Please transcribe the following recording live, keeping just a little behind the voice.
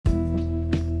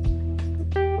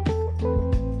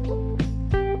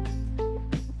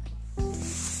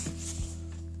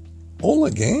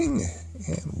Hola gang,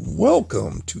 and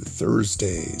welcome to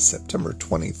Thursday, September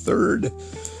 23rd,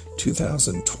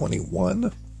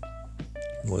 2021.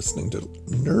 You're listening to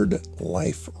Nerd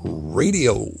Life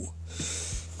Radio.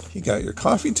 You got your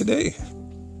coffee today?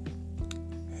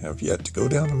 Have yet to go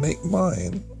down and make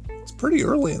mine. It's pretty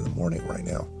early in the morning right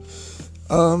now.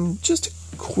 Just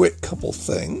a quick couple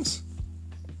things.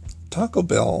 Taco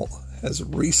Bell has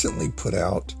recently put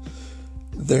out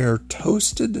their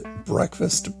toasted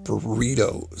breakfast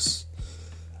burritos.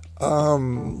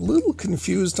 Little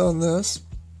confused on this,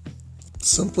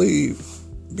 simply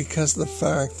because of the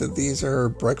fact that these are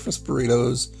breakfast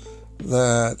burritos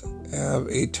that have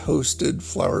a toasted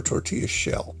flour tortilla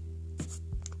shell.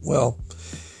 Well,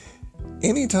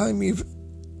 anytime you've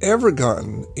ever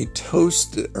gotten a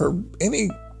toasted, or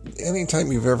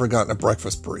anytime you've ever gotten a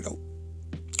breakfast burrito,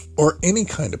 or any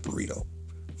kind of burrito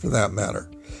for that matter,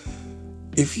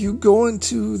 if you go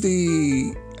into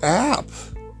the app,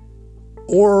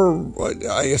 or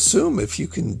I assume if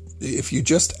you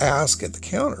just ask at the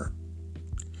counter,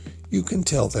 you can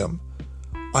tell them,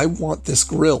 I want this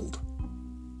grilled.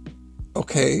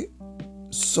 Okay,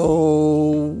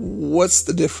 so what's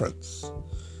the difference?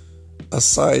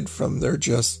 Aside from they're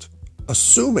just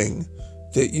assuming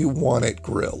that you want it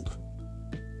grilled.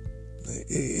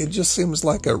 It just seems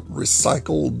like a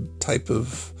recycled type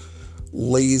of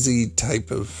lazy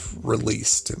type of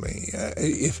release to me.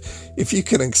 If you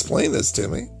can explain this to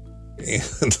me,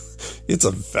 and it's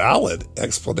a valid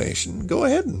explanation, go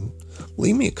ahead and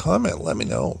leave me a comment. Let me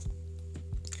know.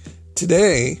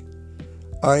 Today,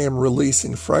 I am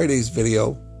releasing Friday's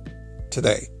video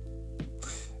today.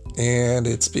 And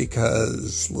it's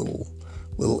because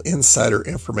little insider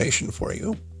information for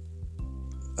you.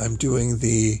 I'm doing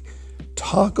the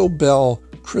Taco Bell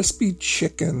crispy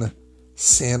chicken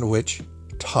sandwich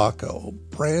taco,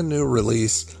 brand new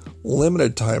release,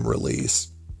 limited time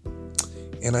release,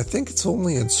 and I think it's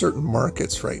only in certain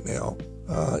markets right now.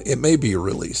 It may be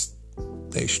released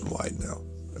nationwide now,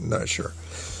 I'm not sure,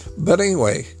 but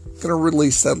anyway, gonna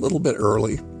release that a little bit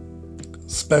early.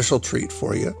 Special treat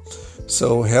for you,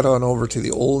 so head on over to the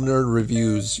Old Nerd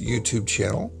Reviews YouTube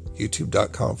channel,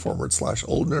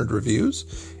 youtube.com/Old Nerd Reviews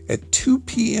at 2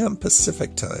 p.m.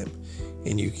 Pacific time,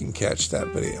 and you can catch that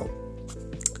video.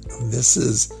 This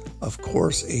is, of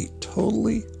course, a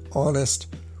totally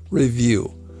honest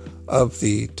review of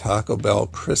the Taco Bell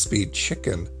crispy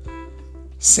chicken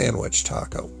sandwich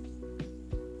taco.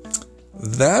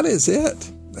 That is it.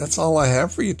 That's all I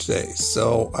have for you today.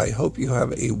 So I hope you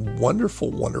have a wonderful,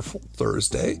 wonderful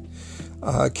Thursday.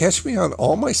 Catch me on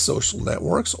all my social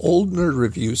networks, Old Nerd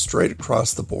Reviews, straight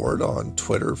across the board on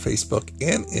Twitter, Facebook,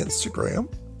 and Instagram.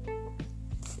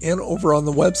 And over on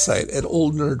the website at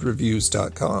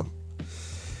oldnerdreviews.com.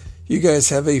 You guys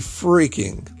have a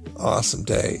freaking awesome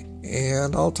day,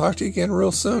 and I'll talk to you again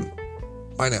real soon.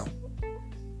 Bye now.